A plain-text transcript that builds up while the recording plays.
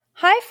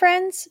Hi,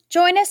 friends!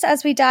 Join us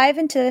as we dive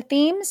into the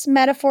themes,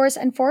 metaphors,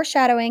 and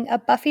foreshadowing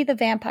of Buffy the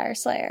Vampire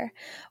Slayer.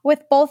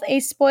 With both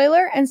a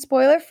spoiler and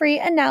spoiler-free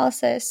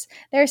analysis,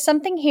 there's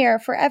something here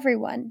for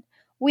everyone.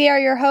 We are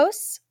your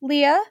hosts,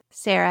 Leah,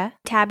 Sarah,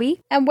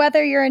 Tabby, and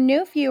whether you're a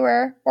new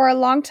viewer or a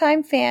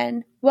longtime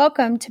fan,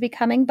 welcome to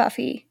Becoming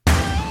Buffy.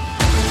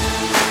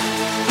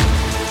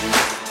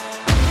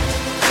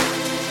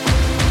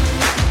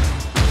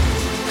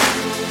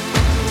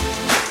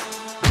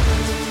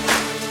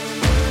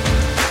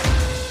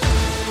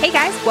 Hey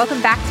guys,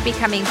 welcome back to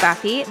Becoming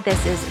Buffy.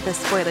 This is the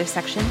spoiler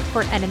section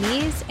for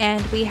Enemies,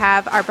 and we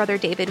have our brother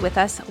David with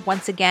us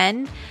once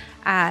again.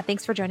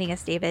 Thanks for joining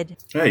us, David.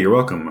 Hey, you're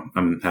welcome.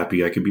 I'm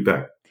happy I could be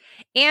back.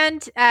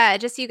 And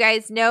just so you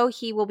guys know,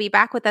 he will be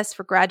back with us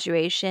for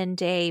Graduation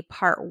Day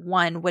Part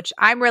 1, which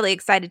I'm really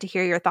excited to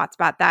hear your thoughts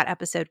about that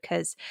episode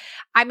because,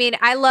 I mean,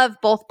 I love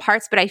both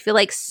parts, but I feel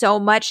like so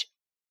much,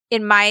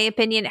 in my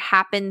opinion,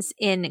 happens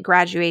in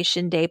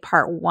Graduation Day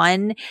Part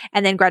 1,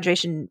 and then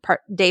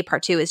Day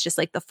Part 2 is just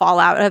like the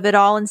fallout of it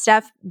all and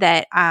stuff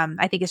that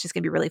I think it's just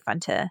going to be really fun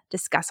to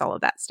discuss all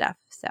of that stuff.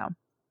 So,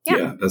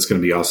 yeah, that's going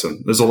to be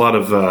awesome. There's a lot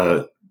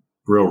of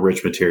real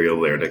rich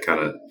material there to kind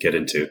of get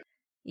into.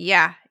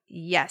 Yeah.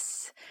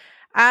 Yes.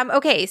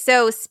 Okay,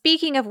 so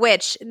speaking of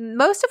which,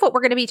 most of what we're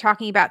going to be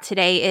talking about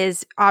today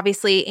is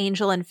obviously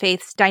Angel and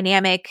Faith's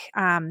dynamic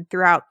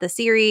throughout the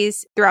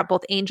series, throughout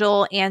both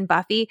Angel and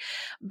Buffy.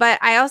 But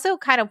I also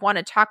kind of want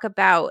to talk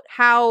about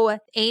how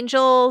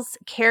Angel's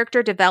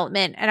character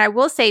development, and I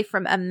will say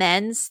from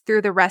Amends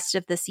through the rest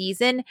of the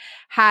season,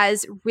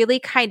 has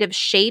really kind of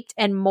shaped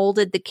and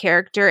molded the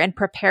character and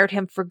prepared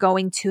him for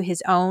going to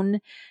his own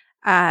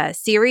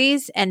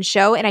series and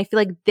show. And I feel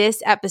like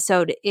this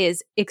episode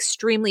is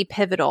extremely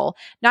pivotal,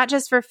 not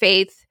just for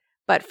Faith,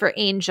 but for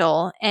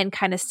Angel, and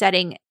kind of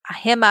setting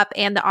him up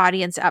and the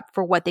audience up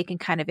for what they can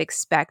kind of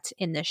expect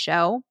in the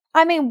show.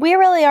 I mean, we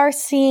really are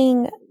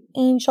seeing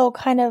Angel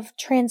kind of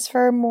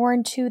transfer more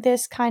into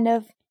this kind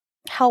of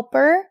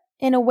helper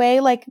in a way,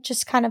 like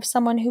just kind of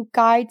someone who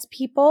guides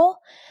people.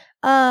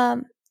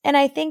 And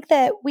I think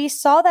that we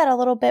saw that a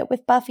little bit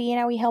with Buffy. You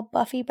know, we helped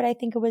Buffy, but I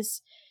think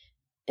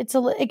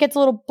it gets a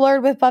little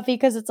blurred with Buffy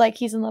because it's like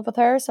he's in love with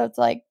her. So it's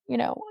like, you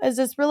know, is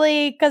this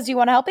really because you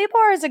want to help people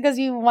or is it because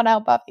you want to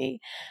help Buffy?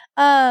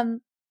 No,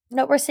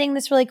 we're seeing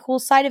this really cool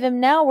side of him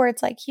now where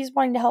it's like he's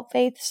wanting to help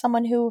Faith,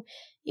 someone who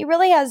he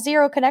really has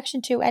zero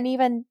connection to, and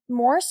even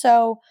more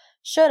so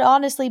should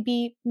honestly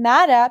be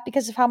mad at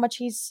because of how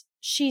much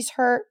she's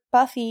hurt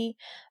Buffy.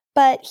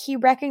 But he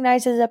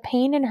recognizes a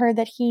pain in her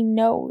that he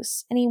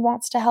knows and he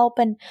wants to help.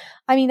 And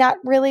I mean,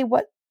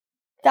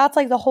 that's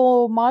like the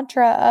whole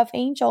mantra of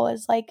Angel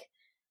is like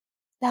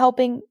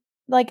helping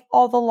like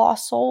all the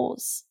lost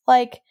souls,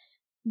 like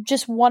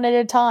just one at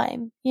a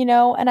time, you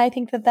know? And I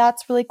think that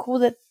that's really cool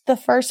that the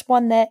first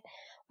one that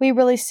we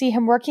really see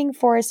him working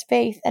for is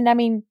Faith. And I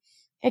mean,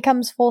 it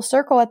comes full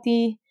circle at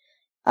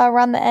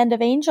around the end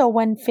of Angel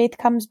when Faith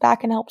comes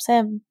back and helps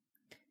him.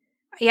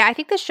 Yeah, I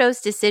think the show's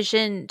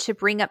decision to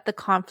bring up the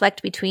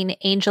conflict between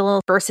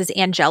Angel versus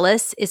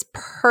Angelus is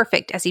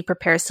perfect as he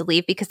prepares to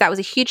leave, because that was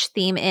a huge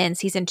theme in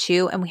season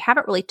 2, and we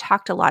haven't really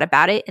talked a lot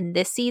about it in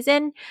this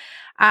season.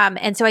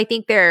 And so I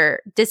think their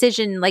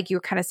decision, like you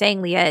were kind of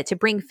saying, Leah, to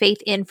bring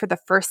Faith in for the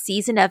first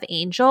season of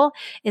Angel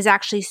is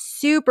actually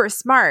super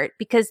smart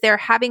because they're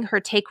having her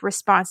take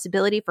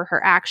responsibility for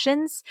her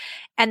actions.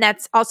 And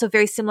that's also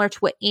very similar to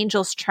what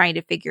Angel's trying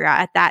to figure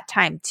out at that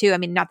time too. I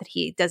mean, not that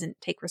he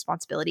doesn't take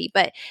responsibility,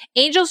 but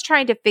Angel's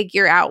trying to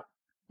figure out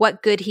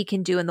what good he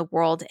can do in the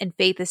world, and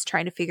Faith is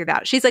trying to figure that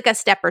out. She's like a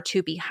step or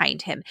two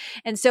behind him.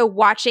 And so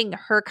watching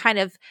her kind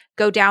of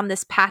go down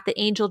this path that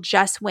Angel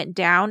just went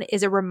down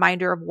is a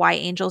reminder of why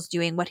Angel's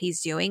doing what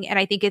he's doing. And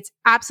I think it's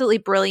absolutely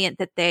brilliant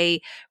that they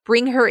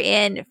bring her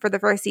in for the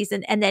first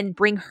season and then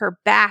bring her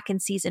back in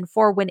season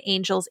 4 when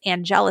Angel's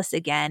Angelus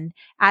again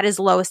at his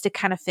lowest to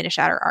kind of finish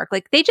out her arc.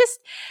 Like they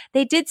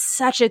did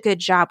such a good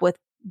job with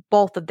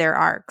both of their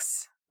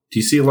arcs. Do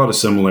you see a lot of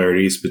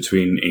similarities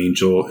between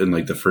Angel in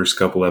like the first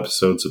couple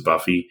episodes of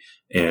Buffy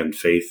and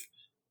Faith?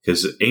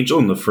 Because Angel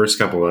in the first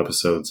couple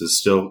episodes is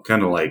still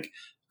kind of like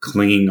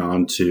clinging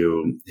on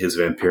to his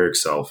vampiric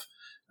self.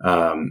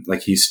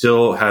 Like he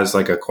still has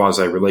like a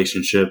quasi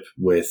relationship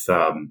with,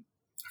 I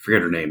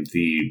forget her name,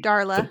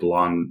 Darla. The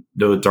blonde,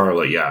 no,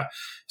 Darla, yeah.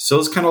 So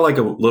it's kind of like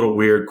a little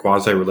weird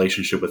quasi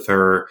relationship with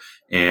her,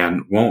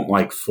 and won't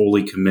like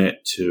fully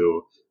commit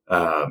to,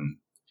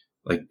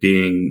 like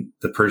being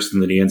the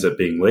person that he ends up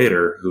being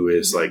later, who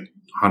is like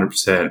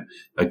 100%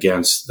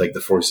 against like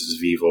the forces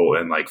of evil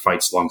and like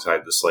fights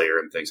alongside the Slayer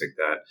and things like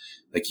that.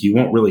 Like he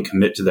won't really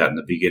commit to that in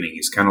the beginning.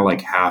 He's kind of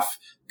like half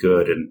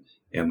good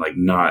and like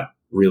not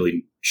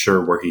really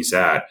sure where he's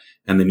at.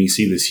 And then you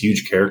see this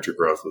huge character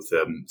growth with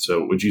him.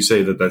 So would you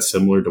say that that's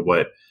similar to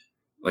what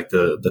like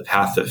the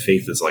path that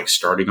Faith is like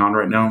starting on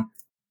right now?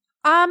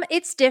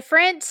 It's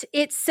different.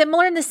 It's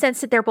similar in the sense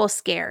that they're both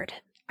scared.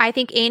 I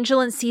think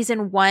Angel in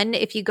season 1,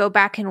 if you go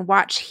back and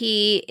watch,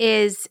 he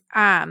is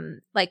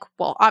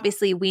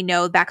obviously we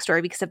know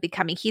backstory because of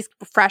Becoming. He's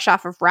fresh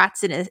off of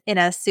rats in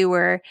a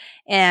sewer,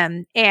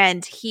 and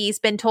he's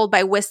been told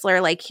by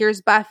Whistler, like,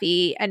 here's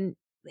Buffy, and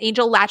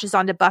Angel latches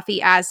onto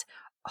Buffy as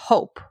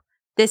hope.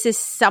 This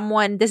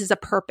is a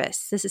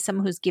purpose. This is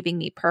someone who's giving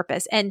me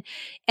purpose. And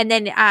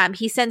then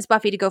he sends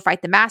Buffy to go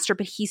fight the Master,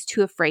 but he's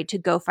too afraid to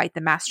go fight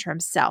the Master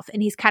himself.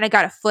 And he's kind of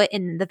got a foot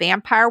in the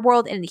vampire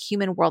world and the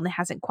human world and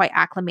hasn't quite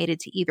acclimated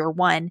to either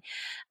one.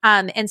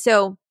 And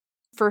so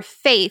for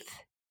Faith,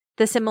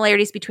 the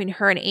similarities between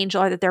her and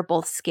Angel are that they're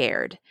both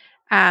scared.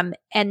 And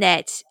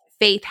that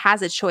Faith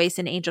has a choice,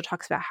 and Angel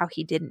talks about how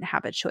he didn't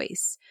have a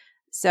choice.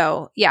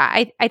 So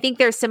yeah, I think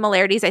there's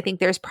similarities. I think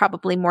there's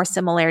probably more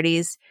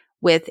similarities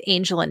with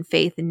Angel and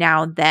Faith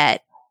now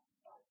that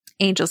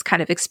Angel's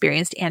kind of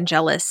experienced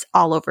Angelus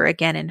all over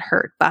again and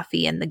hurt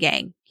Buffy and the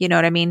gang. You know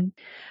what I mean?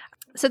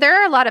 So there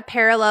are a lot of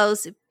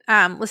parallels.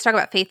 Let's talk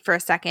about Faith for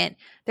a second.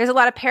 There's a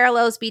lot of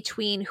parallels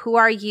between Who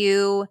Are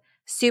You,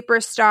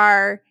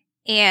 Superstar,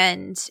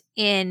 and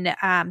in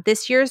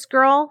This Year's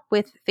Girl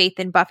with Faith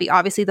and Buffy.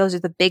 Obviously, those are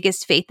the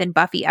biggest Faith and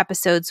Buffy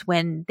episodes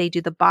when they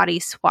do the body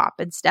swap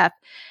and stuff.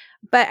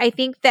 But I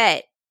think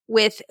that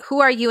with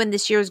Who Are You in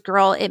This Year's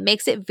Girl, it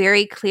makes it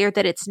very clear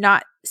that it's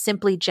not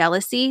simply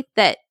jealousy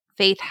that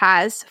Faith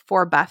has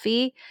for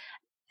Buffy.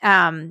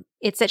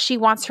 It's that she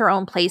wants her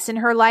own place in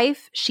her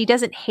life. She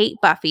doesn't hate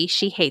Buffy.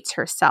 She hates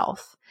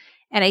herself.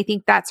 And I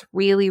think that's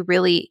really,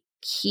 really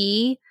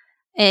key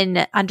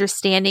in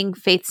understanding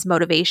Faith's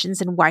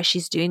motivations and why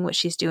she's doing what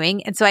she's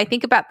doing. And so I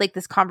think about like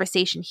this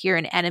conversation here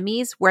in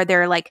Enemies where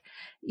they're like,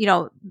 you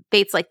know,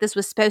 Faith's like, this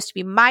was supposed to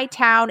be my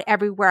town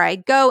everywhere I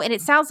go. And it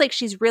sounds like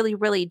she's really,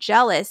 really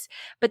jealous.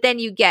 But then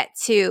you get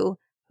to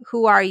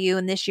Who Are You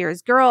in This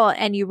Year's Girl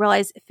and you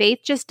realize Faith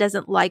just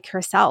doesn't like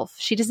herself.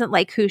 She doesn't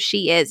like who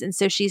she is. And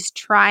so she's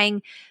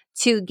trying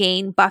to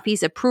gain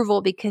Buffy's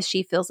approval because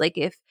she feels like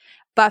if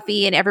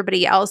Buffy and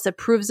everybody else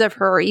approves of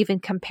her or even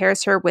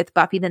compares her with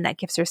Buffy, then that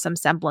gives her some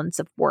semblance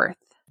of worth.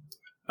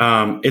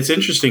 It's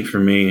interesting for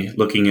me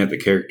looking at the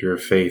character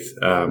of Faith.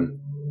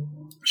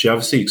 She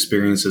obviously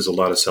experiences a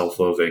lot of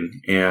self-loathing.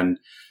 And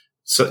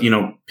so, you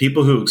know,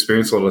 people who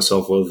experience a lot of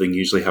self-loathing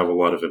usually have a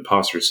lot of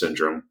imposter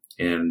syndrome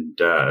and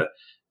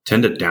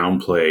tend to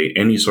downplay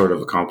any sort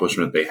of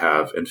accomplishment they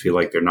have and feel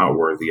like they're not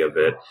worthy of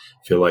it,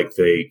 feel like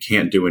they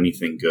can't do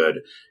anything good,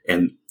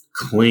 and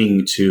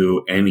cling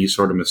to any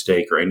sort of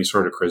mistake or any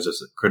sort of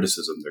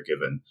criticism they're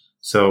given.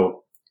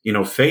 So, you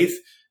know, Faith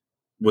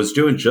was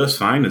doing just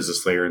fine as a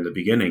Slayer in the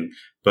beginning,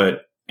 but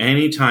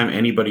anytime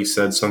anybody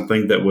said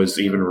something that was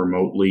even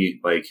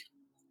remotely like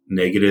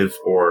negative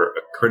or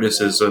a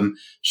criticism,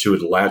 she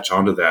would latch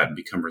onto that and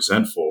become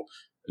resentful.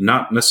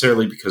 Not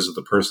necessarily because of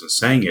the person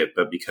saying it,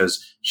 but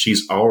because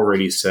she's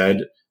already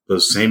said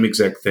those same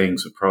exact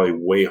things, but probably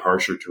way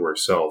harsher to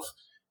herself.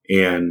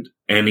 And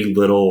any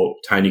little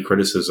tiny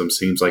criticism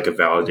seems like a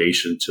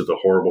validation to the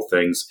horrible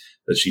things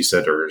that she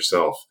said to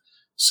herself.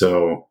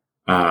 So,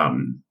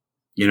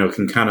 you know, it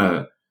can kind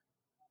of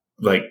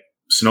like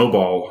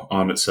snowball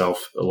on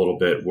itself a little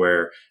bit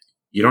where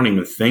you don't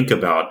even think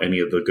about any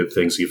of the good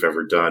things you've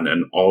ever done.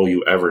 And all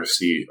you ever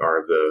see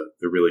are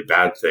the really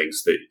bad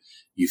things that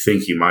you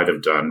think you might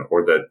have done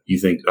or that you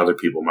think other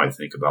people might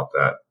think about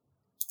that.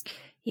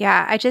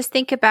 Yeah, I just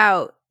think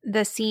about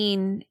the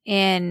scene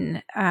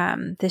in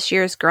This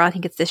Year's Girl. I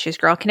think it's This Year's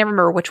Girl. I can never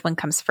remember which one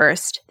comes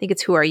first. I think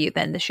it's Who Are You,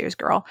 then This Year's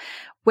Girl,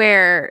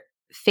 where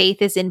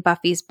Faith is in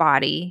Buffy's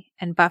body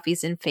and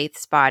Buffy's in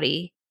Faith's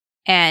body,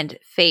 and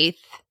Faith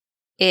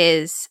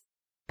is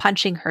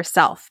punching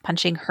herself,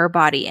 punching her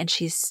body, and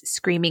she's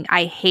screaming,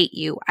 I hate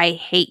you, I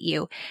hate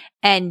you.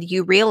 And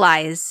you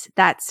realize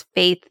that's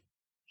Faith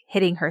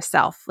hitting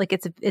herself. Like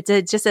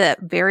it's just a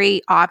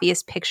very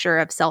obvious picture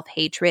of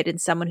self-hatred in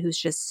someone who's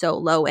just so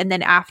low. And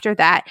then after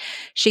that,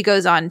 she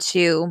goes on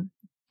to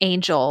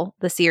Angel,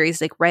 the series,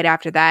 like right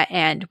after that.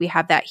 And we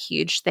have that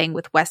huge thing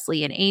with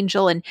Wesley and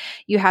Angel. And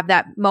you have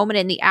that moment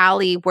in the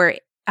alley where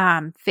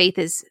Faith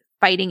is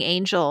fighting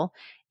Angel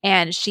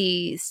and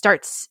she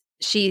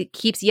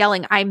keeps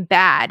yelling, I'm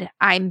bad,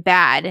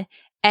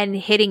 and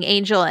hitting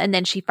Angel. And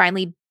then she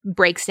finally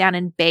breaks down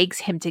and begs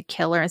him to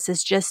kill her and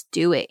says, just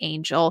do it,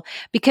 Angel,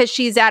 because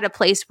she's at a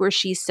place where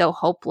she's so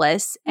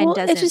hopeless and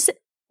doesn't. It's just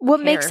what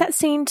makes that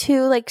scene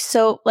too, like,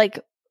 so like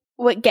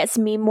what gets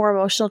me more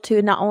emotional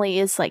too, not only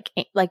is like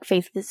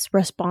Faith's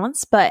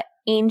response, but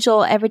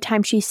Angel, every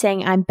time she's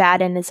saying I'm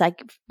bad and is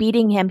like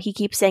beating him, he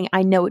keeps saying,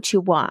 I know what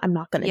you want, I'm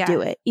not going to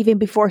do it, even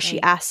before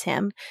she asks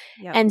him.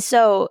 Yep. And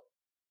so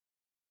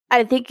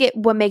I think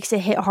what makes it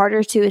hit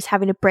harder too is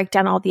having to break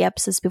down all the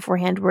episodes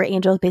beforehand where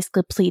Angel is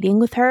basically pleading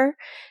with her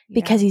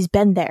because he's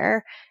been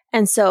there.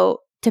 And so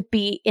to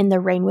be in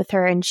the rain with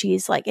her and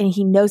she's like, and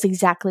he knows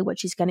exactly what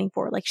she's gunning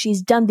for. Like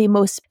she's done the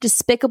most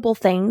despicable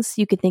things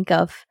you could think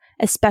of,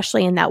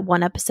 especially in that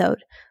one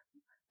episode.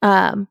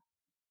 And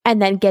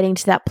then getting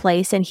to that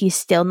place and he's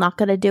still not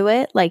going to do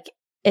it. Like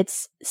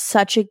it's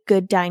such a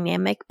good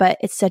dynamic, but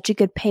it's such a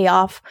good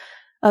payoff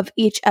of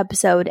each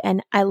episode.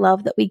 And I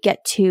love that we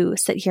get to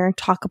sit here and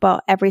talk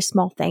about every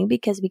small thing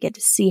because we get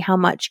to see how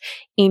much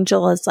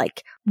Angel is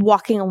like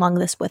walking along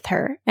this with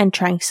her and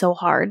trying so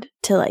hard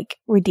to like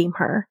redeem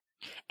her.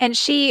 And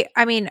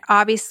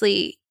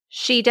obviously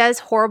she does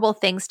horrible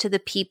things to the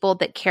people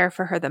that care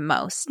for her the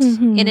most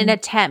in an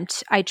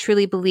attempt, I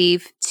truly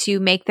believe, to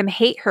make them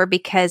hate her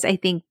because I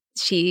think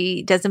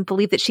she doesn't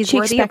believe that she's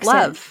worthy of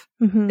love.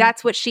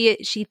 That's what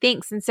she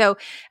thinks. And so,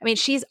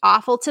 she's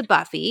awful to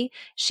Buffy.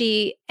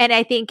 And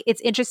I think it's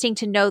interesting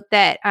to note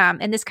that,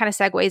 and this kind of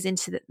segues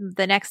into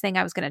the next thing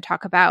I was going to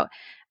talk about.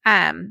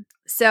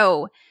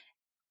 So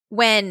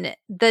when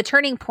the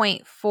turning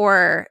point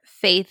for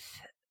Faith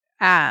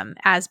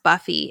as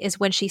Buffy is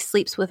when she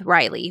sleeps with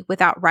Riley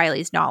without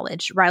Riley's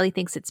knowledge. Riley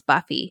thinks it's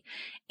Buffy.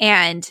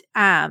 And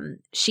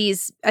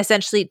she's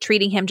essentially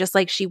treating him just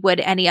like she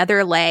would any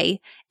other lay.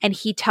 And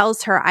he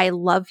tells her, I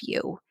love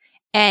you.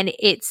 And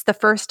it's the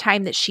first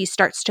time that she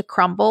starts to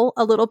crumble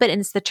a little bit. And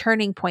it's the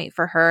turning point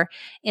for her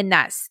in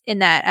that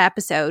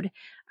episode.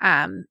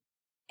 And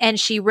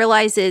she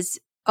realizes,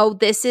 oh,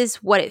 this is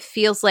what it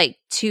feels like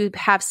to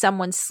have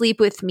someone sleep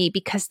with me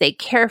because they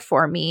care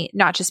for me,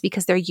 not just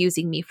because they're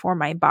using me for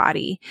my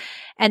body.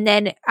 And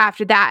then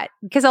after that,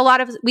 because a lot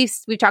of we've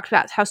talked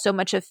about how so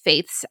much of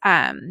Faith's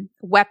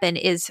weapon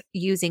is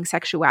using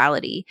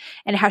sexuality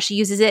and how she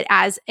uses it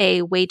as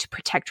a way to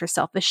protect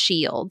herself, a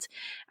shield,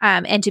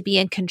 and to be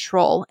in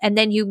control. And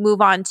then you move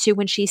on to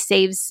when she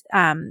saves,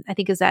 I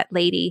think is that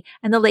lady,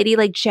 and the lady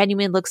like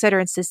genuinely looks at her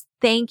and says,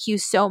 "Thank you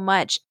so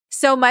much."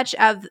 So much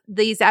of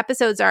these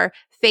episodes are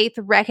Faith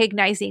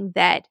recognizing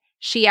that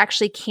she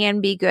actually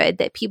can be good,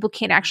 that people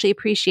can actually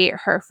appreciate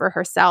her for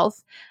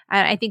herself.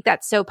 And I think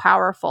that's so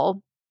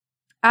powerful.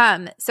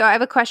 So I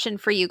have a question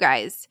for you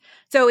guys.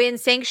 So in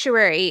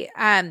Sanctuary,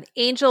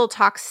 Angel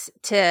talks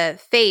to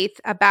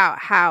Faith about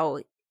how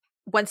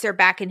once they're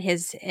back in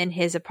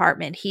his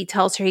apartment, he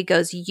tells her, he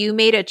goes, "You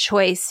made a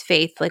choice,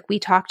 Faith." Like we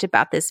talked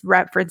about this,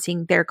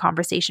 referencing their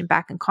conversation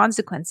back in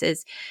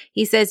Consequences.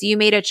 He says, "You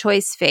made a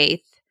choice,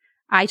 Faith.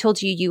 I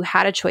told you you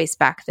had a choice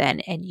back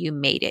then and you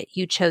made it.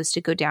 You chose to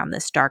go down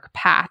this dark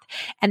path."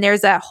 And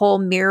there's that whole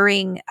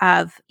mirroring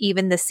of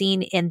even the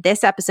scene in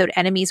this episode,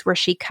 Enemies, where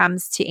she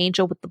comes to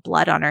Angel with the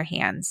blood on her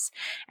hands.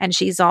 And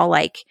she's all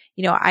like,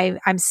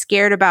 I'm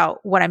scared about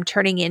what I'm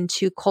turning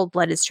into,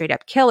 cold-blooded,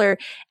 straight-up killer.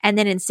 And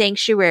then in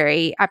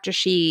Sanctuary, after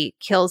she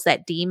kills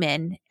that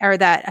demon or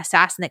that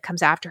assassin that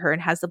comes after her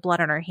and has the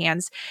blood on her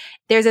hands,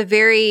 there's a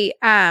very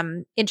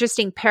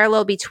interesting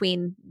parallel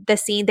between the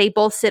scene. They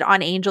both sit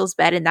on Angel's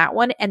bed in that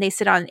one, and they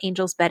sit on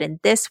Angel's bed in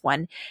this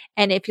one.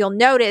 And if you'll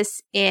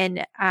notice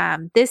in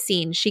this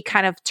scene, she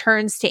kind of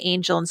turns to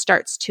Angel and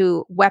starts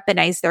to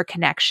weaponize their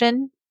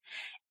connection.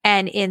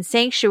 And in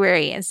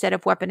Sanctuary, instead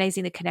of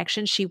weaponizing the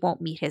connection, she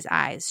won't meet his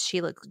eyes. She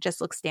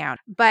just looks down.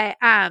 But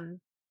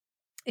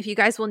if you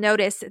guys will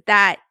notice,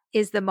 that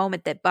is the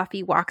moment that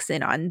Buffy walks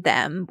in on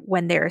them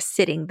when they're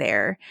sitting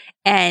there.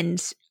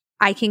 And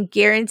I can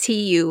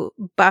guarantee you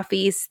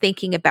Buffy's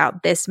thinking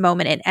about this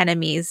moment in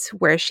Enemies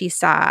where she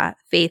saw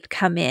Faith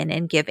come in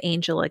and give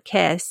Angel a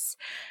kiss.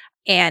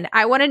 And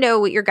I want to know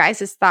what your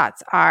guys'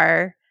 thoughts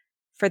are,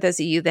 for those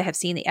of you that have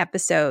seen the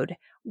episode,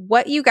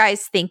 what you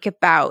guys think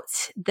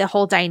about the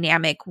whole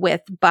dynamic with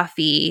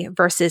Buffy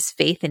versus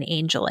Faith and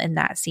Angel in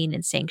that scene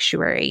in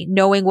Sanctuary,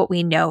 knowing what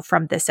we know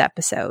from this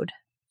episode.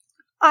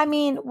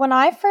 When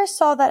I first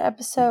saw that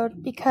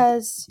episode,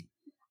 because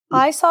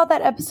I saw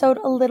that episode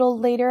a little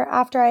later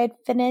after I had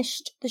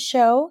finished the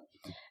show.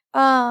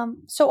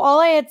 So all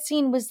I had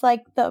seen was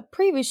like the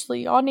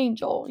previously on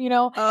Angel,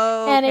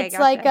 Oh, and okay, it's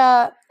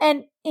gotcha.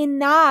 and in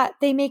that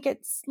they make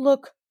it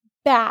look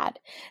bad.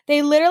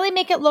 They literally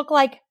make it look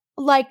like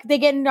they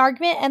get in an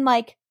argument and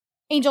like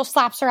Angel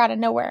slaps her out of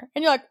nowhere,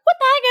 and you're like, what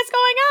the heck is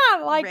going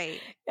on? Like,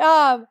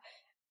 right.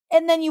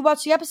 And then you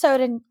watch the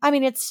episode, and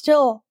it's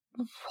still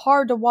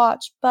hard to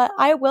watch, but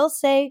I will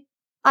say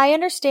I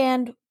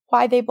understand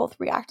why they both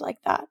react like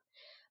that.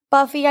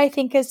 Buffy, I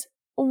think, is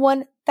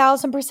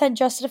 1000%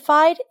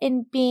 justified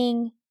in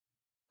being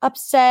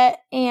upset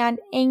and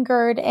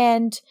angered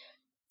and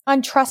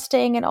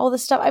untrusting and all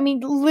this stuff.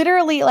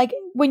 Literally, like,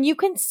 when you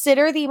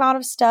consider the amount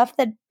of stuff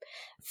that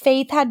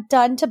Faith had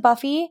done to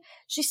Buffy,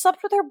 she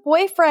slept with her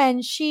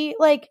boyfriend. She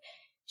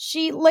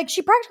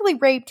practically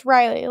raped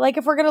Riley. Like,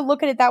 if we're going to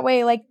look at it that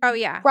way, like, oh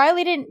yeah,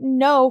 Riley didn't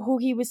know who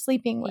he was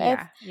sleeping with.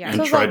 Yeah.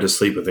 And tried to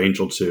sleep with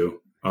Angel too.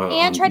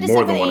 And tried to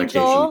sleep with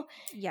Angel.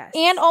 Yes.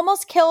 And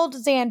almost killed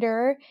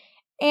Xander.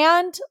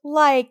 And,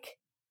 like,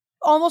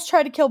 almost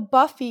tried to kill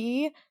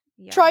Buffy.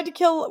 Yeah. Tried to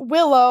kill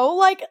Willow.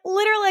 Like,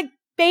 literally,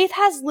 Faith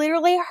has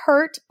literally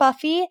hurt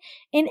Buffy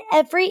in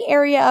every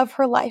area of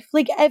her life.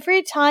 Like,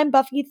 every time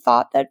Buffy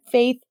thought that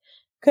Faith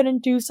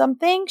couldn't do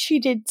something, she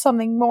did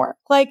something more.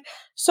 Like,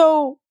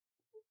 so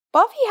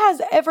Buffy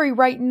has every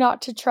right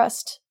not to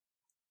trust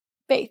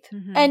Faith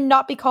and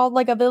not be called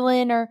like a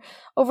villain or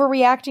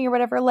overreacting or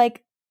whatever.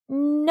 Like,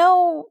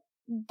 no,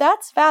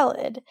 that's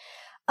valid.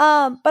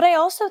 But I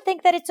also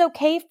think that it's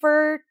okay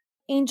for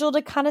Angel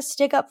to kind of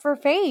stick up for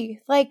Faith.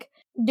 Like,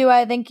 do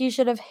I think you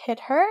should have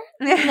hit her?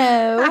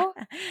 No.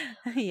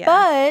 Yeah.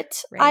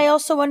 But right. I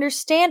also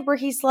understand where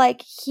he's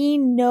like, he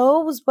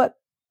knows what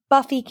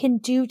Buffy can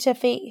do to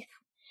Faith.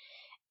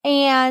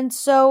 And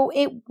so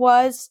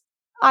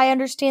I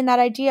understand that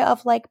idea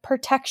of like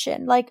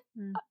protection, like,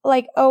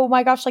 oh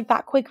my gosh, like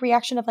that quick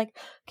reaction of like,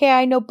 okay,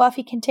 I know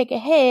Buffy can take a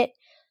hit.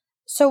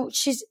 So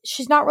she's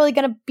not really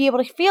going to be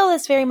able to feel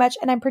this very much.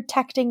 And I'm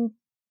protecting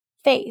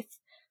Faith.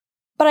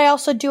 But I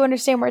also do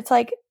understand where it's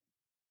like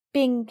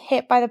being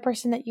hit by the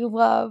person that you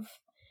love.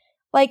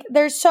 Like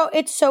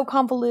it's so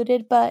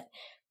convoluted, but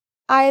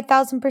I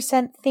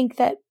 1,000% think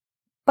that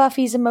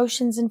Buffy's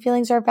emotions and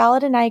feelings are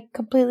valid. And I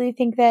completely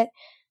think that,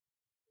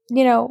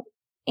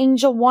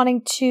 Angel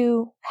wanting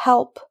to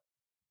help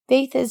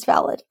Faith is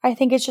valid. I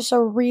think it's just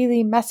a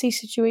really messy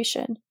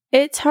situation.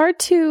 It's hard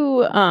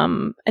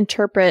to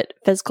interpret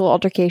physical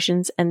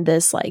altercations in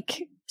this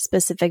like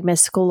specific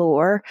mystical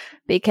lore,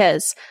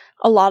 because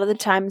a lot of the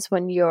times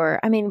when we are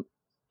in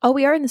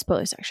the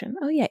spoiler section.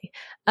 Oh yay.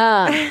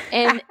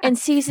 And in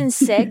season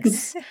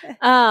 6,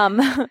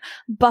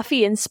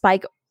 Buffy and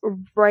Spike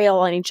rail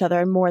on each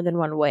other in more than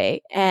one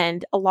way,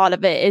 and a lot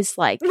of it is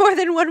like more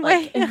than one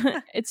way.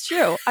 It's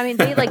true. I mean,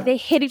 they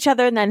hit each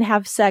other and then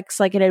have sex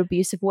like in an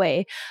abusive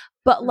way.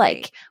 But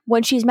like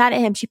when she's mad at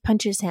him, she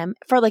punches him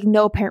for like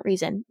no apparent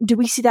reason. Do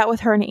we see that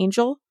with her and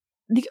Angel?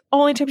 The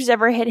only time she's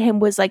ever hit him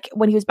was like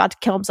when he was about to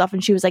kill himself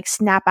and she was like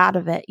snap out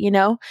of it,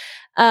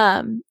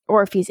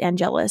 or if he's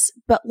Angelus.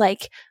 But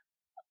like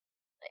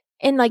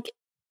in like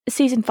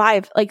season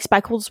 5, like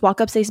Spike will just walk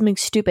up, say something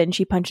stupid, and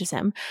she punches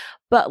him.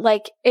 But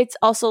like it's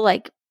also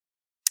like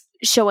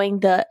showing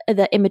the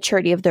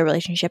immaturity of their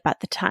relationship at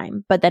the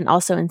time. But then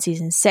also in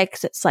season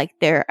 6, it's like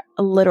they're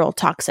a literal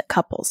toxic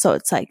couple. So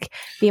it's like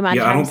the amount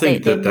of times I don't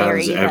think they that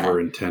is ever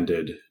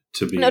intended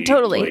to be like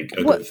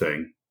a good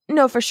thing.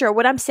 No, for sure.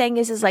 What I'm saying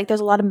is like there's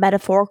a lot of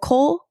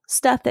metaphorical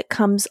stuff that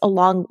comes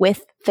along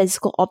with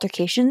physical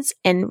altercations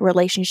in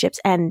relationships,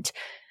 and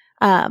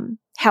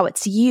how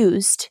it's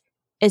used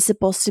is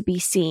supposed to be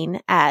seen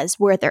as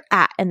where they're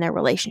at in their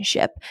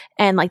relationship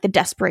and like the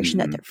desperation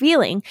that they're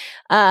feeling.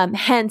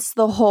 Hence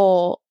the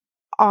whole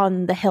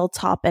on the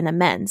hilltop and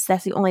amends.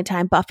 That's the only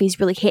time Buffy's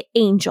really hit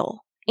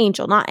Angel,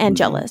 not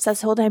Angelus. That's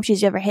the whole time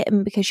she's ever hit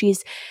him, because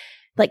she's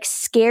like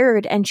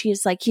scared and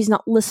she's like, he's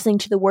not listening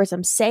to the words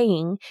I'm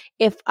saying.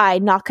 If I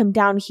knock him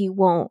down,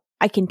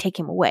 I can take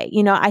him away.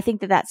 I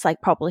think that's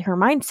like probably her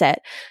mindset.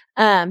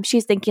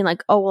 She's thinking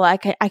like, oh, well, I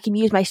can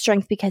use my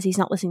strength because he's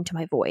not listening to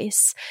my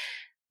voice.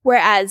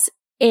 Whereas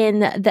in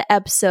the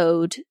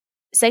episode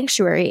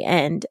Sanctuary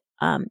and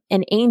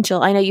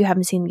Angel, I know you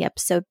haven't seen the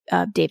episode,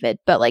 David,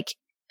 but like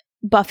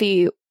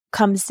Buffy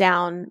comes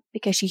down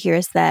because she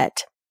hears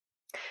that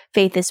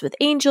Faith is with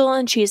Angel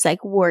and she's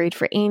like worried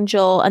for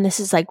Angel. And this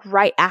is like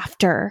right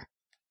after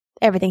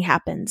everything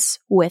happens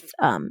with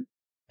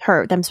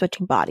them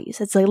switching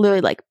bodies. It's like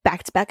literally like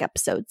back-to-back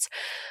episodes.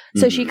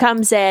 So she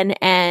comes in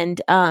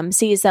and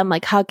sees them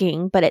like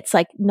hugging, but it's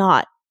like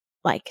not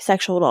like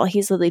sexual at all.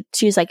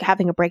 She's like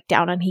having a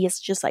breakdown and he is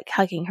just like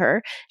hugging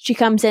her. She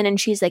comes in and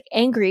she's like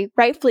angry,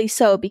 rightfully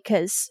so,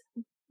 because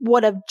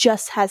what have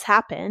just has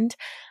happened.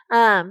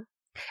 And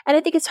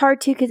I think it's hard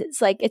too, because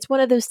it's like, it's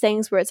one of those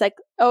things where it's like,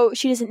 oh,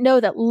 she doesn't know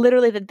that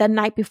literally the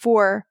night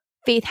before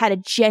Faith had a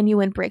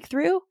genuine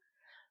breakthrough,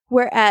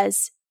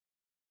 whereas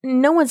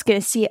no one's going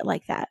to see it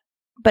like that.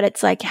 But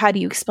it's like, how do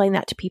you explain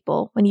that to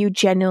people when you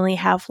genuinely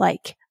have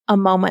like a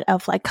moment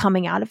of like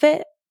coming out of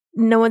it?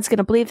 No one's going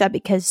to believe that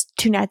because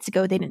 2 nights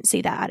ago they didn't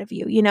see that out of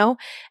you,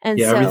 And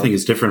so, everything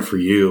is different for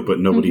you, but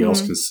nobody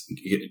else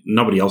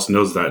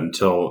knows that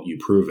until you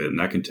prove it, and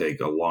that can take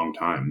a long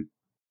time.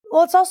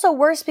 Well, it's also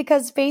worse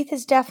because Faith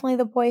is definitely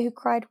the boy who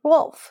cried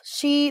wolf.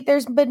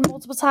 There's been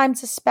multiple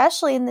times,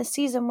 especially in this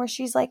season, where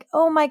she's like,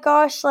 "Oh my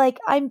gosh, like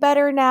I'm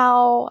better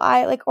now.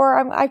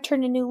 I've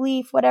turned a new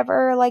leaf,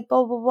 whatever, like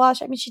blah blah blah."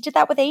 I mean, she did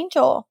that with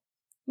Angel,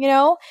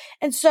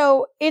 and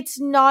so it's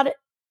not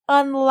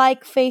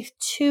unlike Faith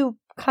to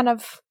kind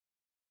of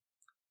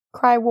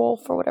cry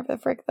wolf or whatever the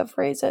frick the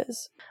phrase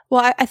is.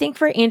 Well, I think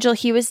for Angel,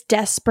 he was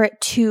desperate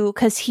too,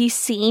 because he's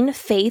seen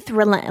Faith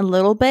relent a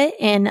little bit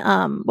in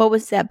what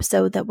was the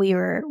episode that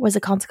was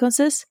it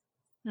Consequences?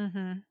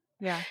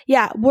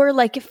 Yeah, where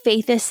like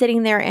Faith is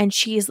sitting there and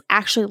she's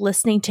actually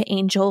listening to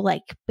Angel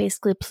like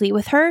basically plead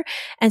with her,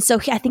 and so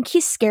I think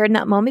he's scared in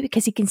that moment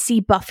because he can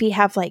see Buffy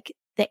have like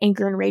the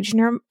anger and rage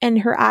in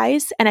her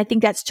eyes. And I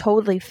think that's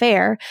totally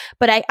fair.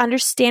 But I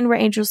understand where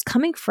Angel's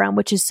coming from,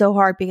 which is so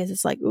hard because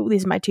it's like, ooh,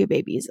 these are my 2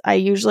 babies. I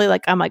usually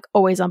I'm like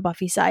always on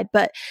Buffy's side.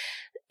 But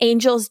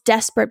Angel's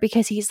desperate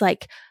because he's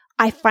like,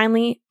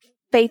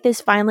 Faith is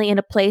finally in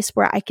a place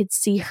where I could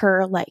see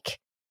her like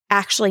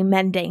actually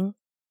mending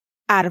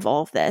out of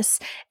all of this,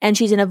 and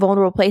she's in a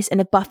vulnerable place.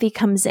 And if Buffy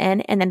comes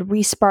in and then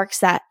re-sparks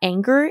that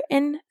anger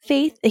in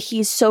Faith,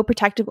 he's so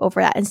protective over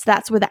that, and so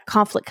that's where that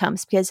conflict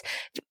comes, because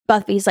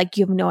Buffy's like,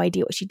 you have no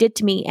idea what she did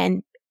to me,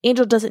 and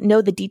Angel doesn't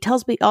know the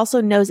details, but he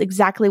also knows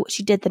exactly what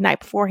she did the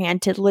night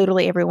beforehand to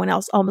literally everyone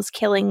else, almost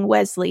killing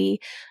Wesley,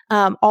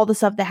 all the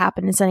stuff that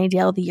happened in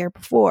Sunnydale the year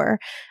before,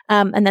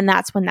 and then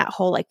that's when that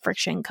whole like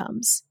friction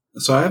comes.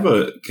 So I have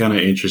a kind of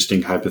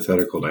interesting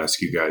hypothetical to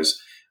ask you guys.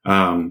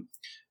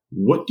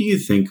 What do you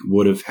think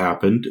would have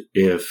happened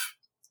if,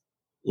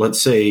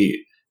 let's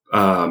say,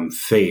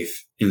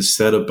 Faith,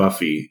 instead of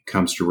Buffy,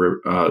 comes to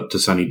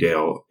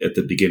Sunnydale at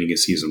the beginning of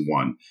season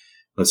 1?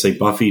 Let's say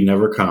Buffy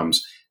never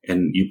comes,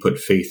 and you put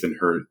Faith in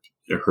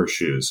her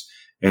shoes,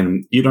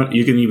 and you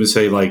can even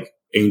say like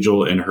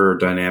Angel and her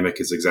dynamic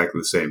is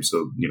exactly the same.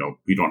 So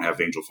we don't have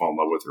Angel fall in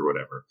love with her, or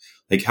whatever.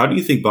 Like, how do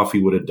you think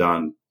Buffy would have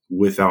done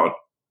without?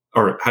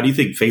 Or how do you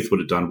think Faith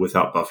would have done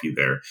without Buffy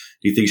there?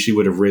 Do you think she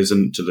would have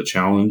risen to the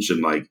challenge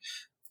and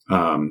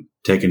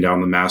taken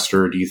down the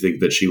Master? Do you think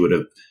that she would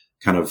have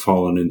kind of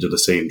fallen into the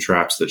same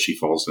traps that she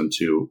falls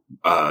into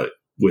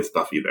with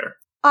Buffy there?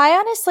 I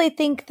honestly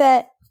think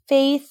that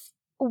Faith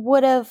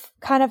would have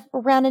kind of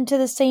run into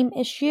the same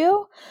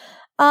issue,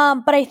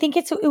 but I think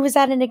it was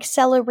at an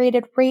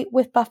accelerated rate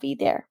with Buffy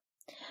there.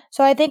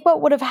 So I think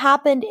what would have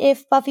happened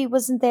if Buffy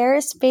wasn't there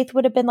is Faith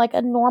would have been like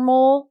a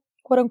normal,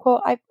 quote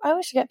unquote, I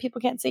always forget people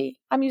can't see,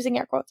 I'm using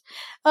air quotes,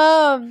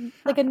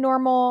 like a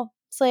normal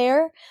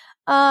Slayer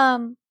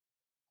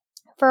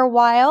for a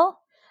while,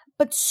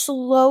 but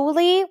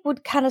slowly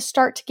would kind of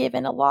start to give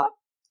in a lot.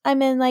 I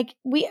mean, like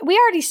we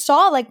already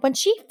saw, like when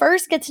she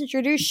first gets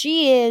introduced,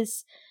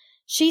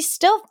 she's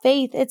still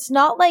Faith. It's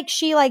not like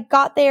she like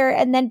got there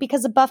and then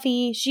because of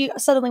Buffy, she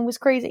suddenly was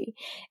crazy.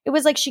 It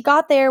was like she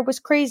got there, was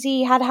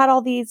crazy, had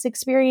all these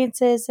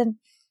experiences, and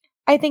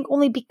I think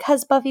only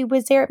because Buffy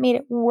was there, it made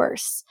it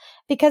worse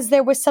because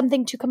there was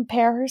something to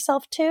compare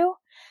herself to,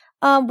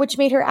 which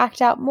made her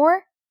act out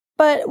more.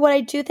 But what I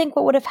do think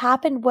what would have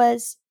happened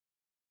was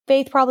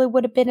Faith probably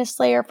would have been a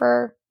Slayer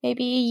for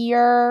maybe a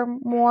year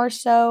more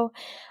so,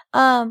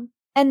 and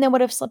then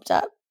would have slipped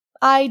up.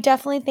 I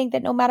definitely think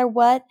that no matter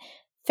what,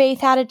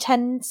 Faith had a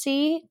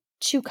tendency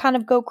to kind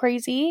of go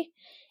crazy.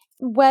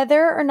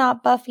 Whether or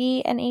not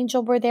Buffy and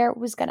Angel were there, it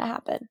was going to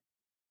happen.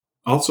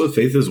 Also,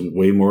 Faith is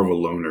way more of a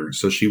loner,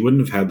 so she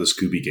wouldn't have had the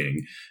Scooby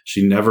Gang.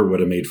 She never would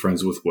have made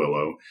friends with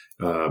Willow.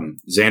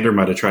 Xander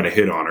might have tried to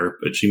hit on her,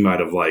 but she might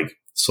have like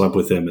slept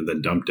with him and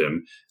then dumped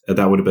him. And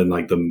that would have been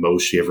like the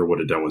most she ever would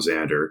have done with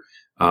Xander.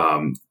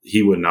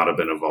 He would not have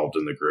been involved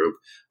in the group.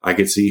 I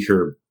could see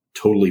her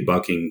totally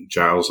bucking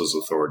Giles'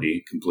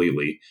 authority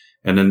completely.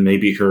 And then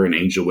maybe her and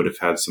Angel would have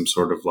had some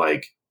sort of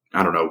like,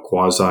 I don't know,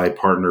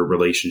 quasi-partner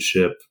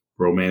relationship,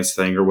 romance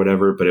thing or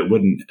whatever, but it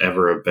wouldn't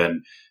ever have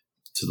been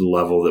to the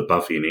level that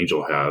Buffy and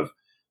Angel have.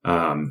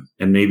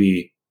 And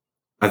maybe,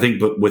 I think,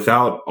 but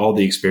without all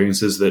the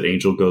experiences that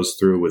Angel goes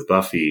through with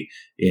Buffy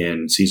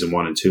in season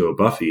 1 and 2 of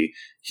Buffy,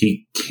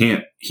 he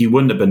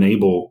wouldn't have been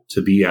able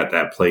to be at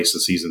that place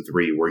in season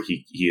 3 where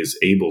he is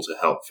able to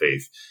help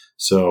Faith.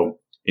 So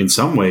in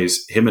some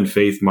ways, him and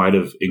Faith might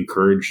have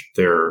encouraged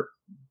their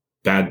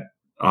bad,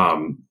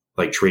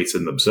 like traits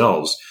in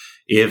themselves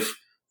if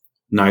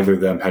neither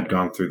of them had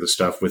gone through the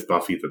stuff with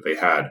Buffy that they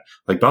had.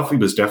 Like Buffy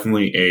was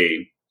definitely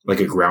a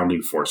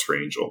grounding force for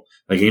Angel.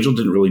 Like Angel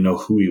didn't really know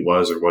who he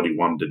was or what he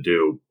wanted to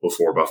do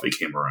before Buffy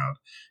came around.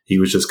 He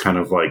was just kind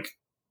of like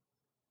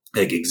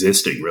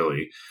existing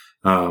really.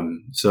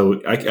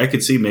 So I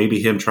could see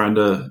maybe him trying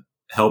to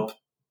help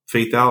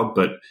Faith out,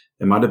 but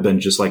it might have been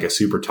just like a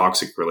super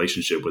toxic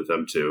relationship with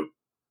them too.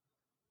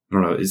 I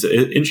don't know. It's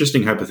an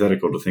interesting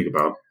hypothetical to think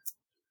about.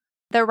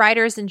 The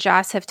writers and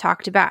Joss have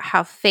talked about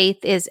how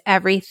Faith is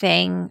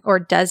everything or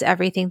does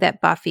everything that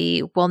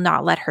Buffy will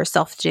not let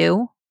herself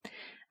do.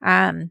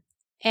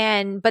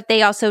 But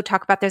they also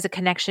talk about there's a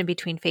connection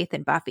between Faith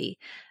and Buffy.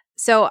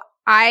 So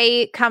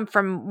I come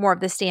from more of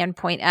the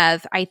standpoint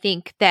of, I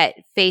think that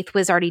Faith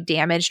was already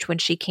damaged when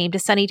she came to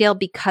Sunnydale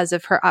because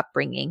of her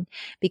upbringing,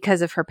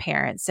 because of her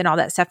parents and all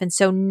that stuff. And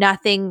so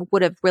nothing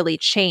would have really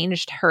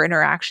changed her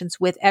interactions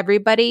with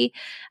everybody,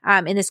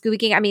 in the Scooby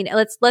Gang. I mean,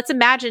 let's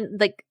imagine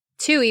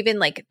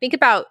think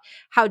about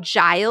how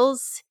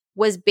Giles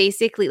was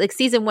basically like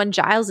season 1.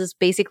 Giles is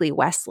basically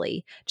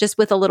Wesley, just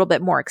with a little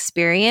bit more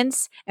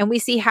experience. And we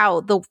see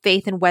how the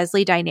Faith and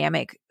Wesley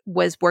dynamic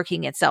was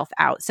working itself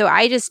out. So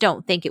I just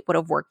don't think it would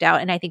have worked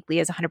out. And I think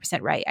Leah's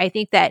 100% right. I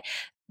think that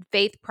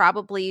Faith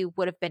probably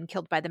would have been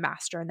killed by the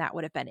Master, and that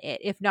would have been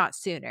it, if not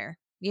sooner.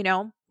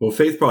 Well,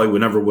 Faith probably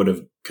never would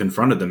have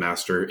confronted the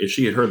Master if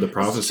she had heard the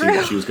prophecy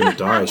that she was going to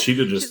die. She'd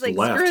have just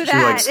left. She'd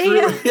be like,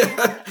 screw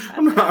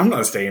it. I'm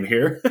not staying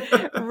here.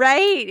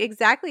 Right.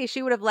 Exactly.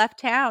 She would have left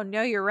town.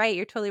 No, you're right.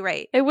 You're totally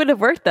right. It would have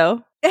worked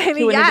though.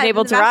 She wouldn't have been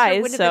able to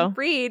rise. Wouldn't have been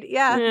freed.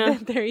 Yeah.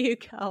 There you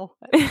go.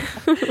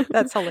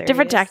 That's hilarious.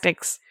 Different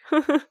tactics.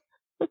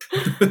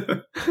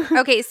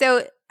 Okay.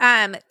 So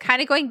kind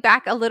of going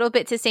back a little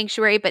bit to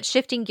Sanctuary, but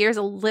shifting gears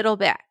a little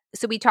bit.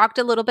 So we talked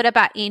a little bit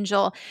about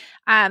Angel,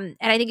 and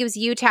I think it was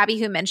you, Tabby,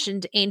 who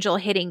mentioned Angel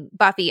hitting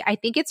Buffy. I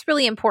think it's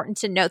really important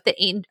to note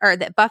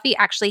that Buffy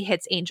actually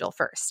hits Angel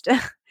first.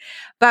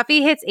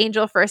 Buffy hits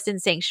Angel first in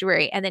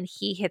Sanctuary, and then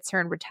he hits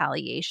her in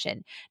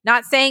Retaliation.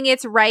 Not saying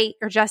it's right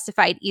or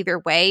justified either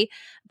way,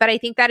 but I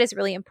think that is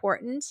really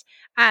important.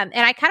 And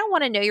I kind of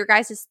want to know your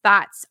guys'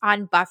 thoughts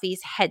on Buffy's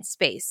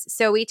headspace.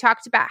 So we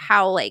talked about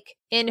how, like,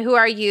 in Who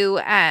Are You,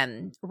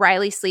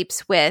 Riley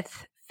sleeps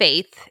with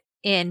Faith,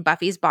 in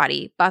Buffy's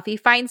body. Buffy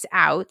finds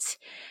out.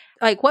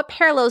 Like, what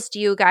parallels do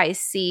you guys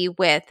see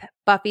with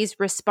Buffy's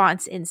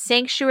response in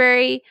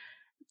Sanctuary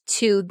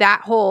to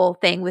that whole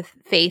thing with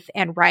Faith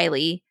and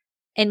Riley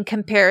in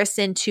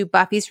comparison to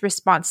Buffy's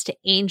response to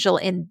Angel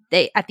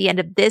at the end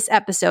of this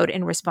episode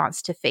in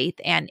response to Faith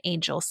and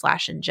Angel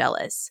 /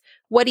 Angelus?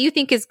 What do you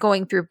think is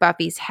going through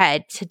Buffy's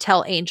head to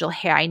tell Angel,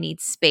 hey, I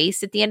need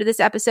space at the end of this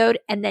episode,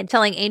 and then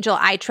telling Angel,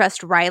 I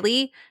trust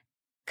Riley,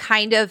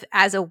 kind of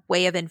as a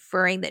way of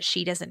inferring that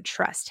she doesn't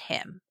trust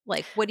him?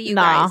 Like, what do you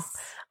guys...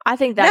 I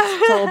think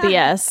that's total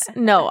BS.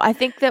 No, I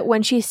think that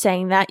when she's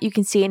saying that, you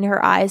can see in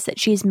her eyes that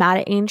she's mad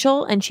at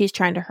Angel and she's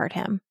trying to hurt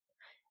him.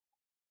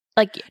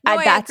 Like,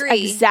 that's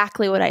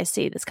exactly what I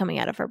see that's coming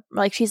out of her.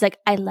 Like, she's like,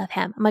 I love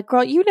him. I'm like,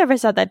 girl, you never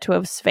said that to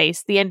his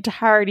face the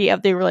entirety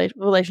of the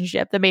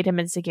relationship that made him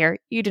insecure.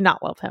 You do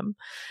not love him.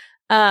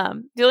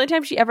 The only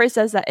time she ever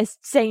says that is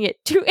saying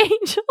it to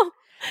Angel.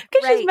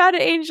 Because she's mad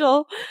at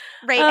Angel.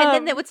 Right.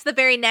 And then what's the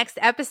very next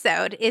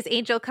episode is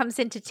Angel comes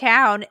into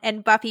town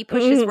and Buffy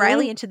pushes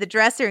Riley into the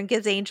dresser and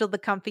gives Angel the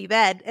comfy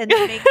bed. And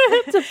makes,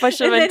 to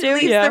push him into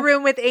leaves the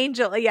room with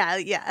Angel. Yeah.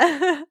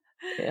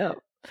 Yeah.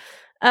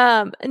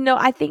 No,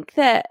 I think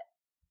that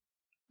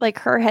like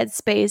her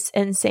headspace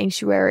in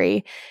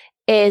Sanctuary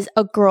is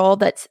a girl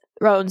that's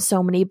thrown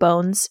so many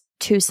bones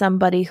to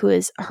somebody who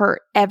has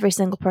hurt every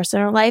single person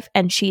in her life.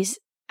 And she's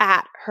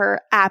at her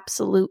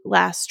absolute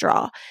last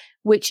straw,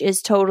 which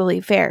is totally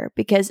fair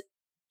because,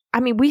 I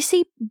mean, we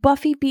see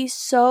Buffy be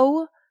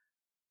so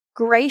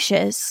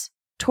gracious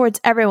towards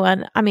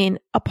everyone. I mean,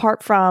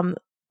 apart from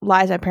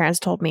lies my parents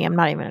told me, I'm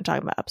not even going to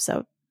talk about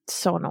episode. It's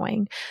so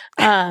annoying.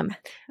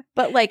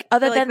 But like,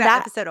 other than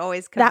that episode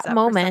always comes that up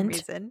moment,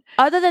 for some reason.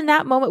 Other than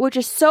that moment, which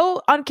is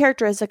so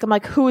uncharacteristic, I'm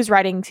like, who is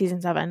writing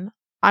season 7?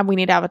 We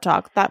need to have a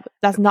talk.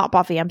 That's not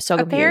Buffy. I'm so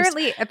confused.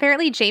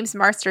 Apparently, James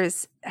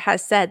Marsters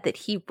has said that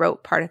he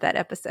wrote part of that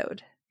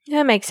episode.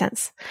 That makes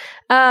sense.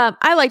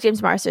 I like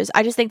James Marsters.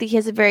 I just think that he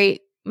has a very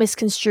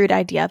misconstrued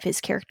idea of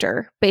his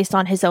character based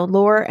on his own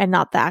lore and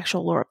not the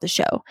actual lore of the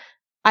show.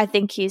 I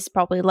think he's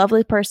probably a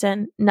lovely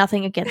person.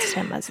 Nothing against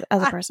him as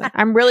a person.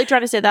 I'm really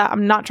trying to say that.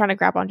 I'm not trying to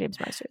grab on James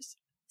Marsters.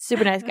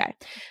 Super nice guy.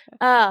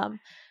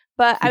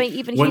 But I mean,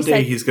 even one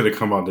day he's going to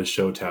come on the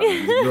show town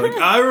and be like,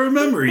 I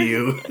remember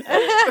you.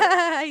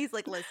 He's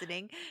like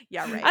listening.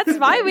 Yeah, right. That's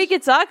fine. We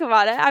could talk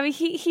about it. I mean,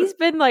 he's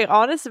been like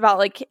honest about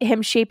like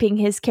him shaping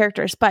his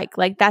character Spike.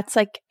 Like that's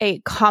like a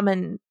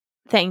common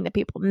thing that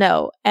people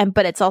know.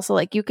 But it's also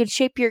like you could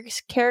shape your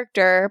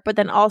character, but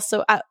then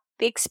also at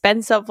the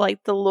expense of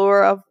like the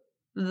lore of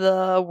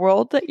the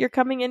world that you're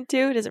coming into.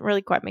 It doesn't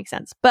really quite make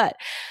sense. But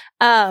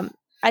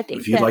I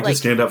think if you'd like to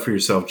stand up for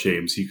yourself,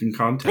 James, you can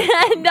contact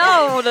me.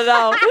 No.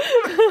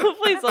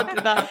 Please don't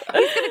do that.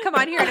 He's going to come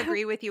on here and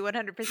agree with you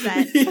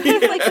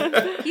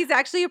 100%. He's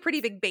actually a pretty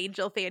big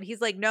Angel fan.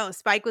 He's like, no,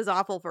 Spike was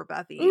awful for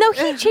Buffy. No,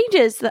 he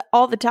changes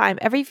all the time.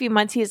 Every few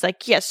months, he's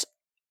like, yes,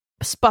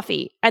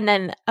 Buffy. And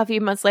then a few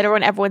months later,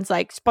 when everyone's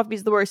like,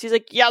 Buffy's the worst, he's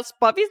like, yes,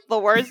 Buffy's the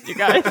worst, you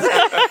guys.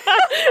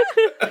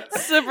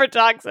 Super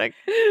toxic.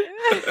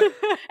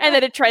 And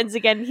then it trends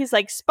again. He's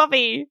like,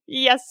 Buffy,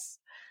 yes.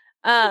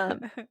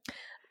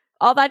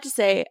 All that to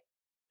say,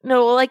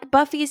 no, like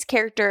Buffy's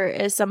character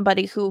is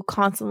somebody who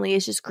constantly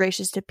is just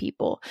gracious to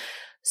people.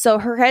 So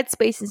her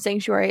headspace in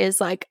Sanctuary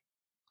is like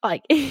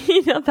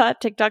you know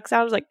that TikTok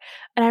sounds like,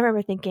 and I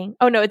remember thinking,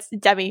 oh no, it's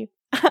Demi.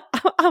 I'm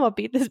gonna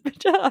beat this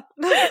bitch up.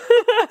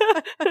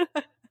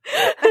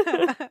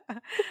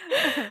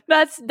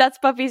 That's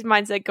Buffy's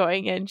mindset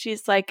going in.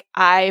 She's like,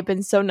 I've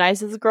been so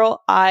nice as a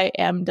girl. I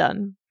am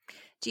done.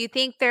 Do you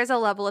think there's a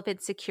level of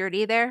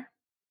insecurity there?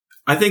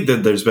 I think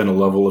that there's been a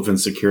level of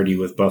insecurity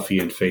with Buffy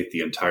and Faith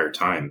the entire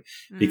time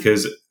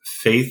because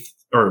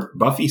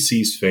Buffy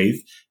sees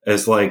Faith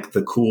as like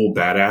the cool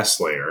badass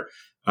Slayer.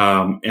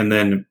 And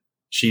then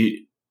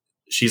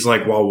she's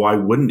like, well, why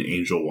wouldn't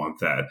Angel want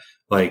that?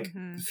 Like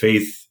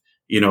Faith,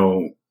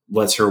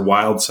 lets her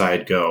wild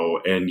side go.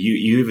 And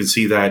you even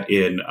see that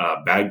in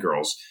Bad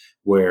Girls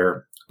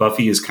where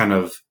Buffy is kind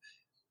of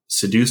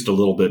seduced a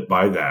little bit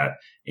by that.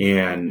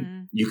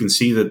 And you can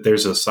see that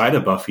there's a side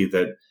of Buffy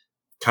that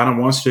kind of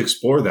wants to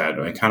explore that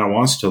and kind of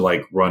wants to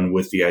like run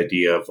with the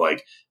idea of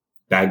like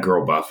bad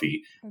girl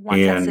Buffy.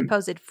 Wants that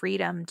supposed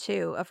freedom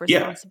too of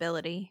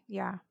responsibility.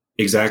 Yeah.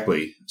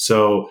 Exactly.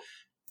 So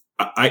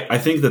I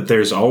think that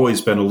there's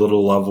always been a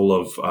little level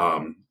of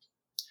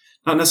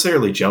not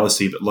necessarily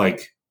jealousy, but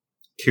like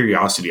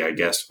curiosity, I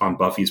guess, on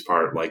Buffy's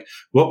part. Like,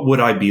 what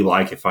would I be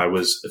like if I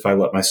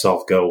let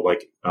myself go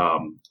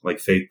like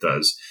Faith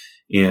does?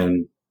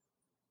 And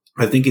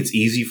I think it's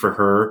easy for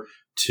her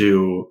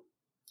to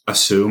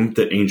assume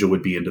that Angel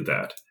would be into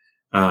that.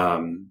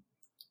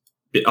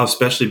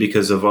 Especially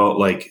because of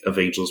of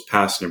Angel's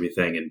past and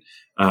everything.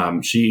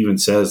 And she even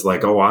says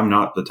like, oh, I'm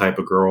not the type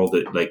of girl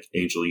that like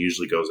Angel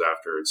usually goes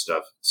after and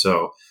stuff.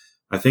 So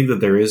I think that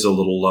there is a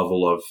little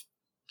level of,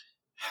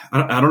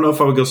 I don't know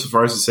if I would go so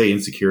far as to say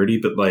insecurity,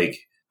 but like,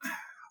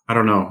 I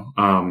don't know.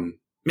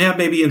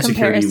 Maybe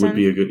insecurity would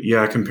be a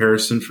good,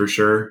 comparison for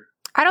sure.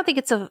 I don't think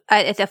it's a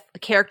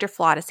character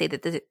flaw to say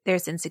that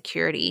there's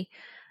insecurity.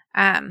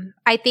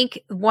 I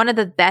think one of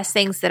the best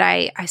things that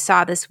I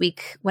saw this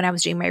week when I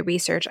was doing my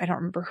research, I don't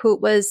remember who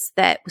it was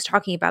that was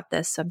talking about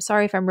this, so I'm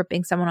sorry if I'm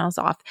ripping someone else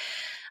off.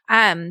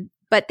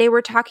 But they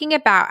were talking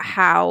about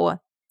how,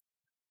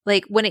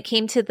 like, when it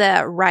came to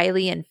the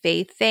Riley and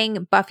Faith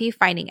thing, Buffy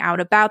finding out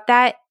about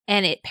that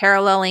and it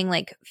paralleling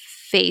like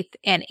Faith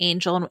and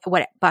Angel and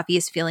what Buffy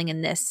is feeling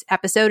in this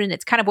episode. And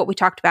it's kind of what we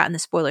talked about in the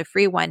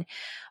spoiler-free one.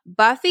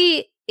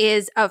 Buffy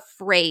is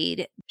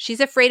afraid. She's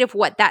afraid of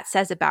what that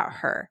says about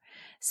her.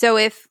 So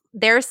if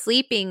Riley's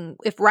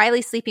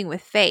sleeping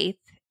with Faith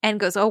and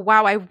goes, oh,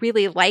 wow, I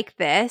really like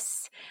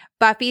this,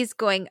 Buffy's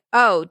going,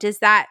 oh, does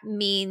that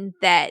mean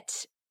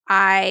that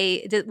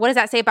what does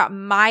that say about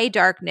my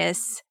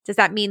darkness? Does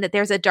that mean that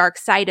there's a dark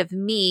side of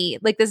me?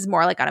 Like, this is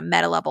more like on a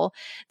meta level.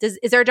 Is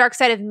there a dark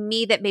side of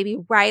me that maybe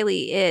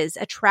Riley is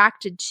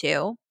attracted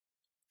to?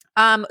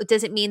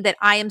 Does it mean that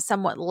I am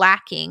somewhat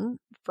lacking,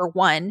 for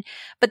one?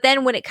 But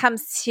then when it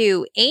comes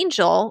to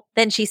Angel,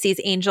 then she sees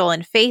Angel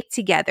and Faith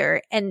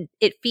together, and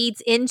it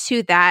feeds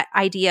into that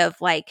idea of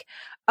like,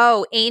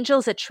 oh,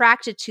 Angel's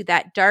attracted to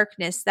that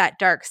darkness, that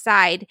dark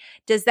side.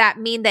 Does that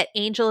mean that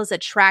Angel is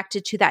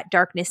attracted to that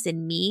darkness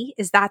in me?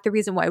 Is that the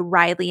reason why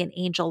Riley and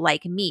Angel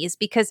like me? Is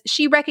because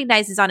she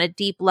recognizes on a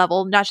deep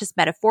level, not just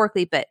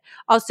metaphorically, but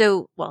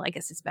also, well, I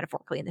guess it's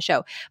metaphorically in the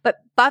show, but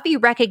Buffy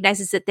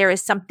recognizes that there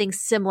is something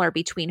similar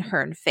between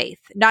her and Faith,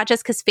 not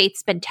just because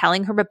Faith's been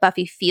telling her, but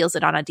Buffy feels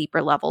it on a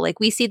deeper level.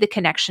 Like, we see the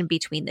connection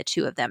between the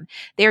two of them.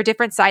 They are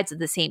different sides of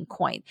the same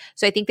coin.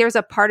 So I think there's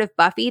a part of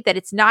Buffy that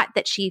it's not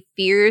that she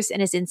fears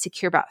and is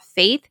insecure about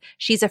Faith.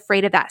 She's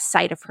afraid of that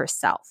side of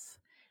herself.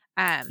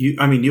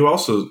 You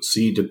also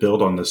see, to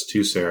build on this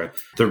too, Sarah,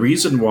 the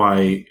reason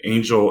why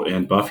Angel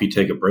and Buffy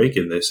take a break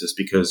in this is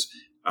because,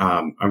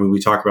 we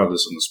talk about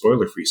this in the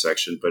spoiler-free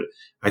section, but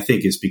I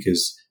think it's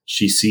because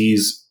she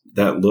sees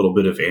that little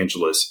bit of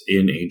Angelus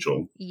in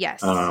Angel.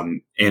 Yes.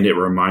 And it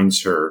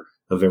reminds her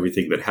of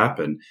everything that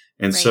happened.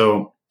 And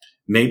so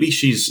maybe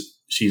she's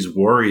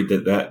worried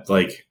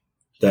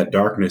that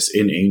darkness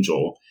in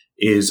Angel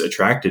is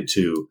attracted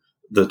to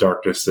the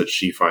darkness that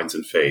she finds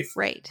in Faith,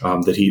 right?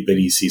 That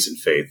he sees in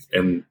Faith,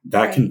 and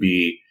that can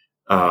be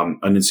an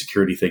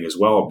insecurity thing as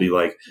well. Be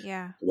like,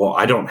 well,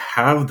 I don't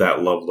have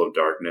that level of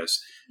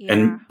darkness,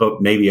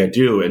 but maybe I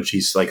do, and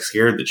she's like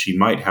scared that she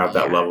might have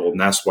that level, and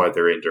that's why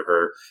they're into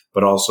her.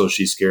 But also,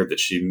 she's scared that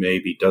she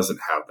maybe doesn't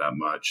have that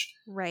much,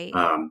 right?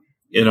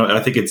 I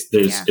think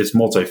it's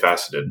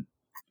multifaceted,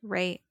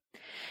 right?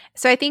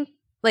 So I think,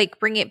 like,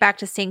 bringing it back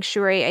to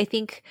Sanctuary, I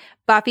think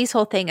Buffy's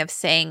whole thing of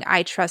saying,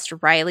 I trust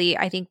Riley,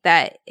 I think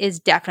that is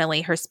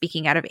definitely her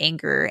speaking out of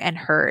anger and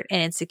hurt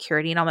and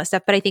insecurity and all that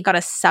stuff. But I think on a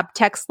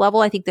subtext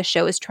level, I think the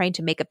show is trying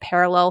to make a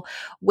parallel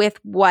with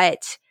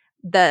what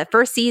the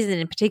first season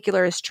in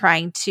particular is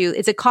trying to,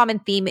 it's a common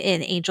theme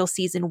in Angel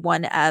season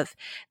 1 of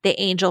the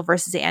Angel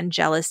versus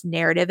Angelus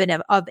narrative,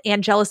 and of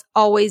Angelus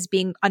always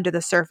being under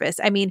the surface.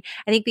 I mean,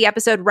 I think the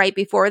episode right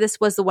before this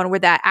was the one where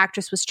that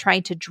actress was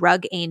trying to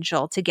drug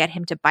Angel to get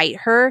him to bite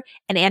her,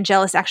 and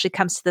Angelus actually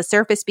comes to the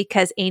surface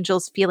because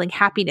Angel's feeling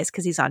happiness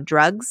because he's on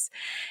drugs.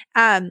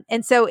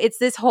 And so it's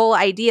this whole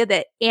idea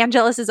that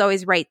Angelus is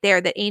always right there,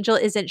 that Angel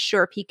isn't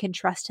sure if he can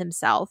trust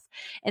himself.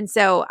 And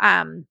so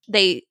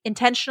they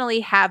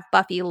intentionally have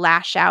Buffy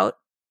lash out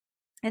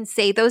and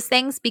say those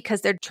things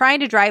because they're trying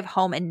to drive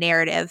home a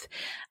narrative,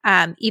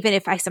 even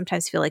if I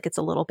sometimes feel like it's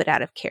a little bit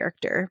out of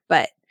character.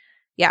 But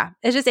yeah,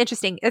 it's just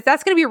interesting.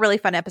 That's going to be a really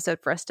fun episode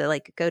for us to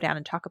like go down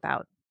and talk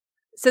about.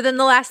 So then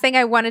the last thing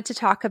I wanted to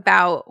talk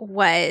about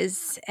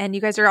was, and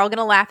you guys are all going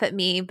to laugh at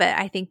me, but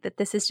I think that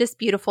this is just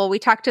beautiful. We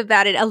talked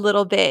about it a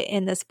little bit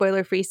in the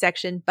spoiler-free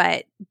section,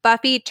 but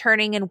Buffy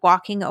turning and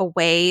walking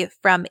away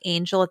from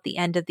Angel at the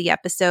end of the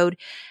episode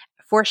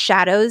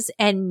foreshadows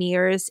and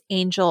mirrors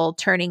Angel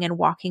turning and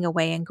walking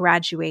away in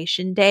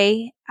Graduation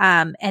Day,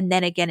 and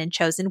then again in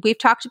Chosen. We've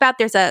talked about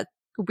there's a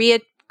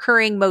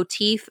reoccurring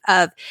motif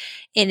of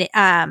in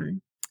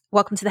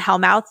Welcome to the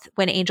Hellmouth,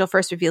 when Angel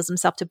first reveals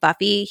himself to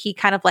Buffy, he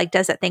kind of like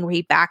does that thing where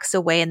he backs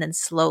away and then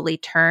slowly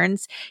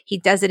turns. He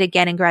does it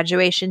again in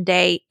Graduation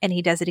Day, and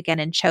he does it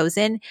again in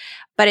Chosen.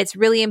 But it's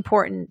really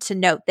important to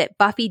note that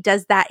Buffy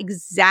does that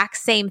exact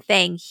same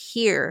thing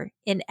here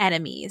in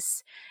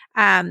Enemies.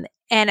 And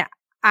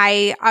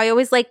I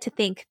always like to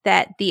think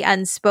that the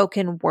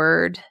unspoken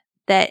word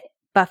that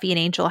Buffy and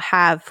Angel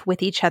have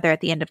with each other at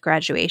the end of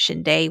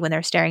Graduation Day when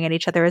they're staring at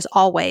each other is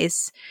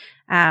always,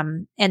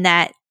 and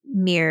that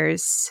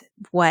mirrors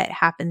what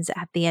happens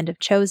at the end of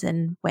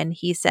Chosen when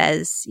he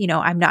says,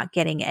 I'm not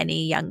getting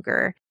any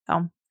younger.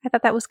 So I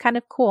thought that was kind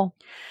of cool.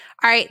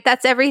 All right,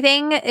 that's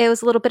everything. It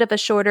was a little bit of a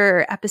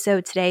shorter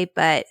episode today,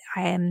 but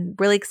I am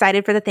really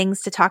excited for the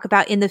things to talk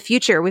about in the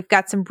future. We've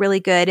got some really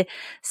good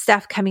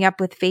stuff coming up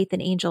with Faith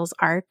and Angel's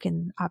arc,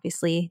 and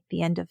obviously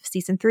the end of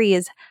season 3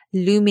 is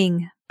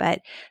looming.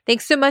 But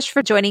thanks so much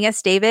for joining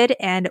us, David,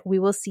 and we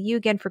will see you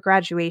again for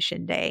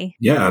Graduation Day.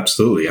 Yeah,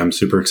 absolutely. I'm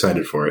super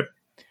excited for it.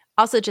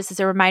 Also, just as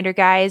a reminder,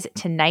 guys,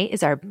 tonight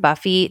is our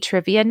Buffy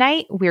trivia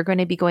night. We're going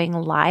to be going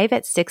live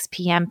at 6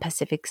 p.m.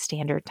 Pacific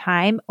Standard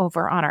Time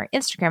over on our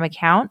Instagram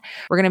account.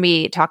 We're going to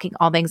be talking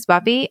all things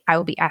Buffy. I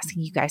will be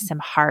asking you guys some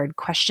hard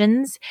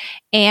questions,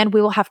 and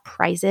we will have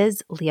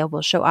prizes. Leah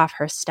will show off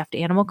her stuffed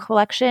animal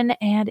collection,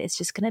 and it's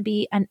just going to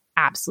be an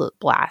absolute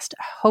blast.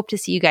 Hope to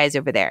see you guys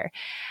over there.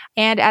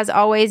 And as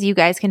always, you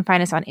guys can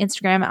find us on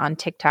Instagram, on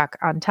TikTok,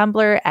 on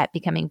Tumblr at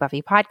Becoming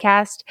Buffy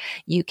Podcast.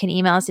 You can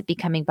email us at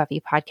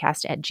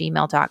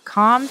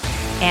becomingbuffypodcast@gmail.com.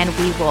 And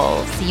we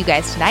will see you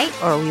guys tonight,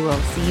 or we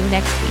will see you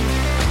next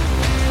week.